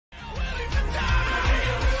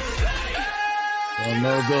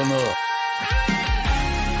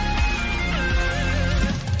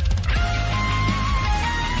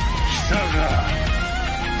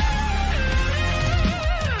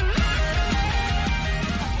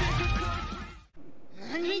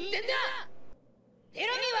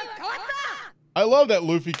I love that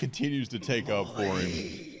Luffy continues to take up for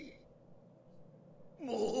him.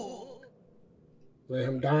 Let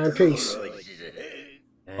him die in peace.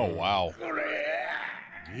 Oh, wow.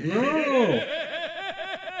 No.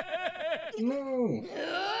 No.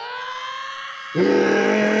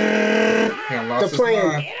 The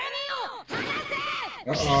plan.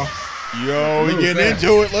 Yo, he getting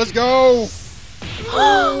into it. Let's go.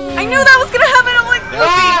 I knew that was gonna happen. I'm like,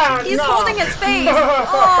 Luffy, he's holding his face.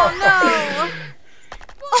 Oh no.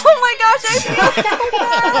 Oh my gosh, I feel so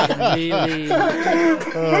bad. Really?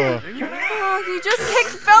 Oh, he just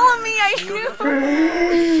kicked Bellamy. I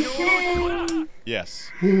knew. Yes.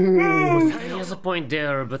 He has a point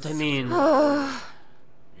there, but I mean,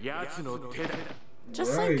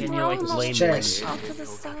 just like can you throw like him blame Checks. him? off to the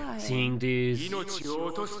side. Seeing this,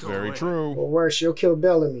 Very true. Or worse, you'll kill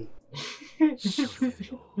Bellamy. Man,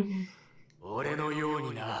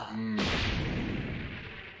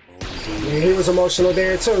 he was emotional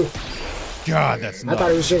there too. God, that's I nuts.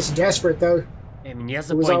 thought it was just desperate though. I mean, he has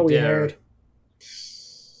a It was all point we there. had.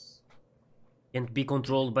 Can't be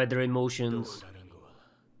controlled by their emotions.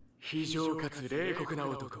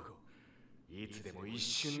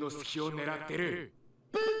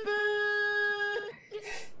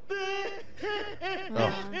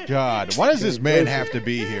 Oh, God. Why does this man have to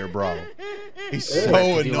be here, bro? He's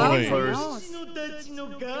so annoying.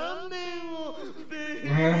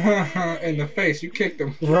 In the face, you kicked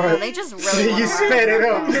him. Right. They just really You want sped it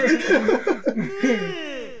up.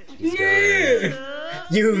 Yeah.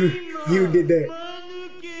 You did that.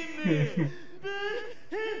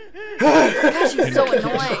 Gosh, he's so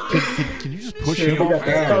annoying. Can you just push You him got off that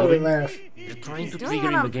that Cody building? laugh. You're trying to Doing trigger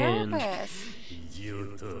it him on again. purpose.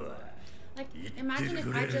 Like, imagine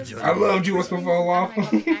if I just. I loved you once before long.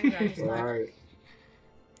 Alright.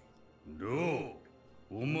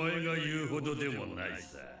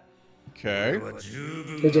 Okay.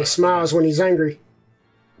 He just smiles when he's angry.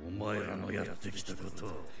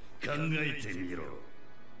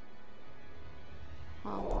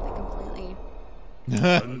 Oh, they completely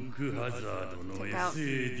took out.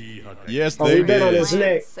 Yes, Oh, they we been on did. his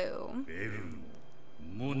neck. So,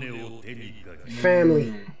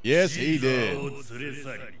 Family. Yes, he did.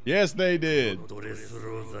 Yes, they did.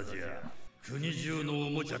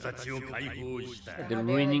 They're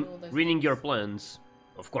ruining your plans.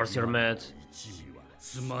 Of course you're mad.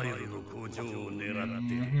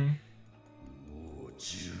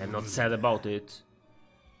 I'm not sad about it.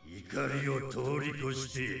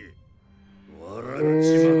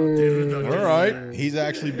 Alright. He's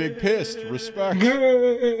actually big pissed. Respect.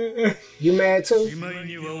 You mad too?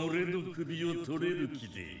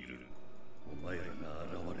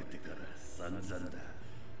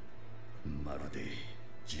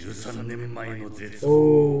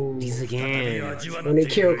 Oh, This again. when they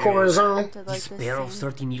killed Corazon. did like This this pair of scene.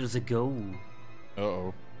 13 years ago.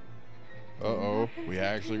 Uh-oh. Uh-oh. We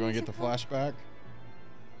actually gonna get the flashback?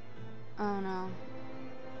 Oh no.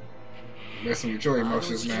 Messing with your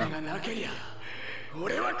emotions now.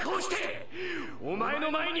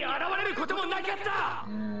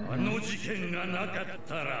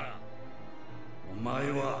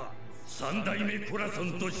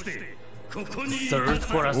 Third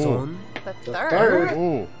Corazon. The third. Third.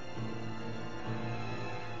 Oh.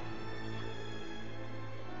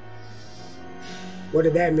 What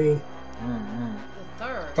did that mean?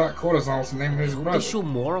 I thought Cortisone was the name of his They brother. show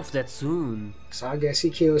more of that soon. So I guess he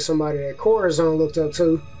killed somebody that Corazon looked up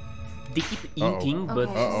to. They keep inking, but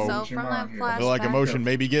Okay, Uh-oh. so from that flashback, I feel like emotion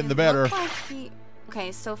may be getting the better. it looked like he-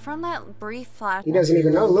 okay, so from that brief flashback, He doesn't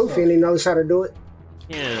even know Luffy and he knows how to do it.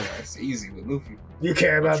 yeah. That's easy with Luffy. You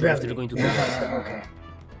care about Sure if they're Bellamy. going to do that. Okay.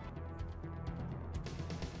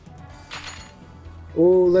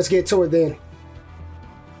 Ooh, let's get to it then.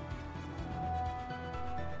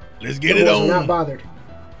 Let's get it I'm not on. bothered.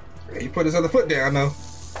 He put his other foot down though.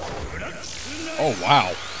 Oh,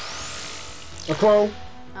 wow. A clone?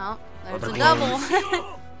 Oh, there's a Other double.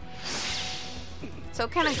 So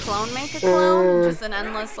can a clone make a clone? Just an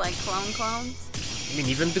endless like clones? I mean,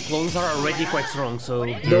 even the clones are already quite strong, so...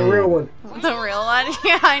 The real one. The real one?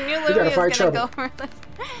 Yeah, I knew Luffy gotta was fight gonna trouble. go for this.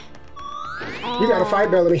 You gotta fight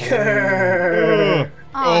Bellamy.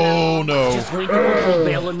 Oh, no. Just going to control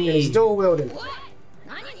Bellamy. He's dual wielding.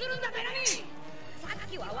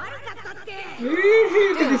 He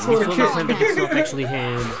just We wanna still kill understand that it's not actually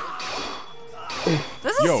him.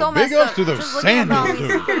 This is Yo, so big messed ups up. to those Just looking at sandals,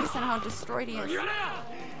 Bellumy's dude. face and how destroyed he is.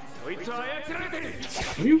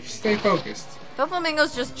 You stay focused.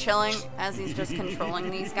 Doflamingo's just chilling as he's just controlling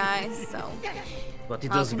these guys, so. What he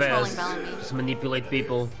Well, does controlling best, Bellamy. just manipulate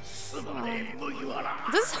people.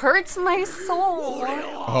 This hurts my soul.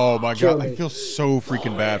 Oh my god, I feel so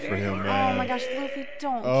freaking bad for him, man. Oh my gosh, Luffy,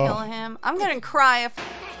 don't Oh. kill him. I'm gonna cry if.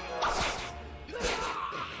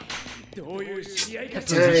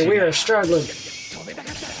 Dang, we are struggling.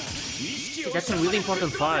 That's a really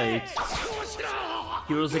important fight.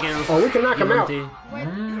 Heroes against Oh, we can knock him out. humanity.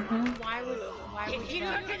 Why would that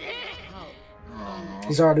help?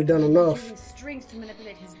 He's already done enough. Using strings to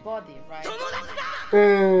manipulate his body, right?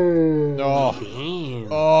 Mm. Oh, Damn.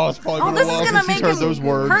 oh, it's probably Oh, been a this while is gonna since he's make heard those him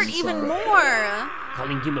words. hurt even more.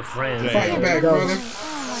 Calling him a friend. Damn. Fight back, brother.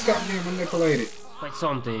 Stop being manipulated. Fight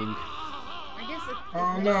something. I guess it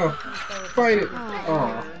Oh no. Fight it.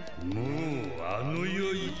 Oh.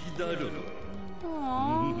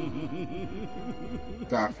 Aww.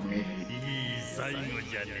 Die for me.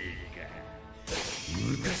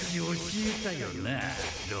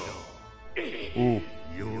 Ooh.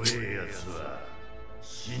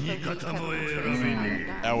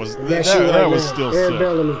 That was That shit that right was now. still Air sick.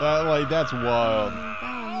 Bellamy. That's wild.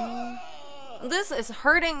 This is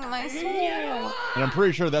hurting my soul. And I'm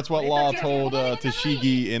pretty sure that's what Law told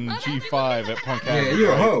Tashigi in G5 at Punk Yeah, Hazard, you a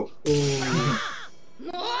right? hoe.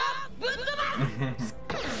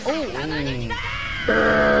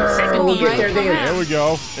 Oh, we'll get there then. There we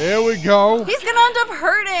go. There we go. He's gonna end up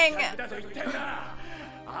hurting.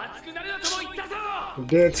 You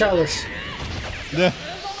did tell us. Yeah.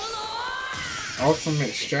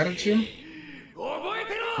 Ultimate strategy? You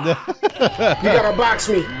gotta box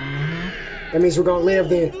me. That means we're gonna live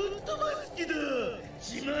then.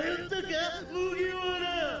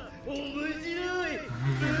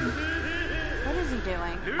 What is he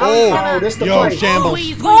doing? Oh, this the yo, play. shambles.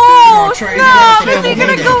 Oh, Trade snap! off. Is he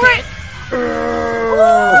gonna go right? The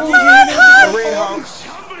Red Hawks.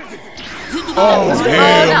 Oh,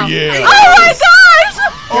 hell yeah. Oh my gosh!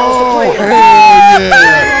 Oh, hell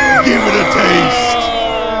yeah. Give it a taste.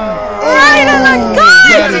 Right in the That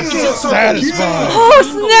gut! is satisfying. Oh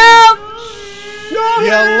snap! You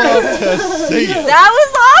love to see it. That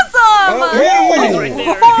was awesome! Oh, Right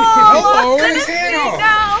there. Hello. Turn his head off.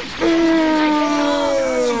 Now.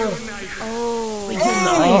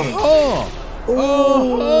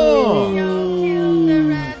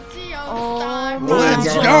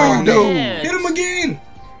 Let's go, dude. Hit him again.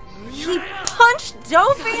 He punched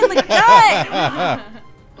Dofy in the gut!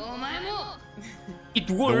 It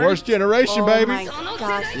The worked. worst generation, Oh baby. my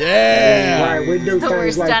gosh. Yeah. Right, we do The things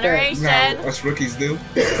worst like generation. No, us rookies do.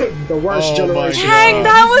 that. The worst Oh, generation. my Dang,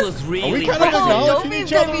 that This was. was really Are we kinda impressive. acknowledging Dofy's each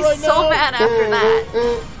gonna other be right so now? mad after that.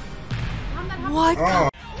 What? Oh.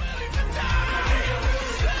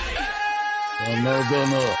 その後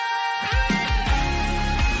の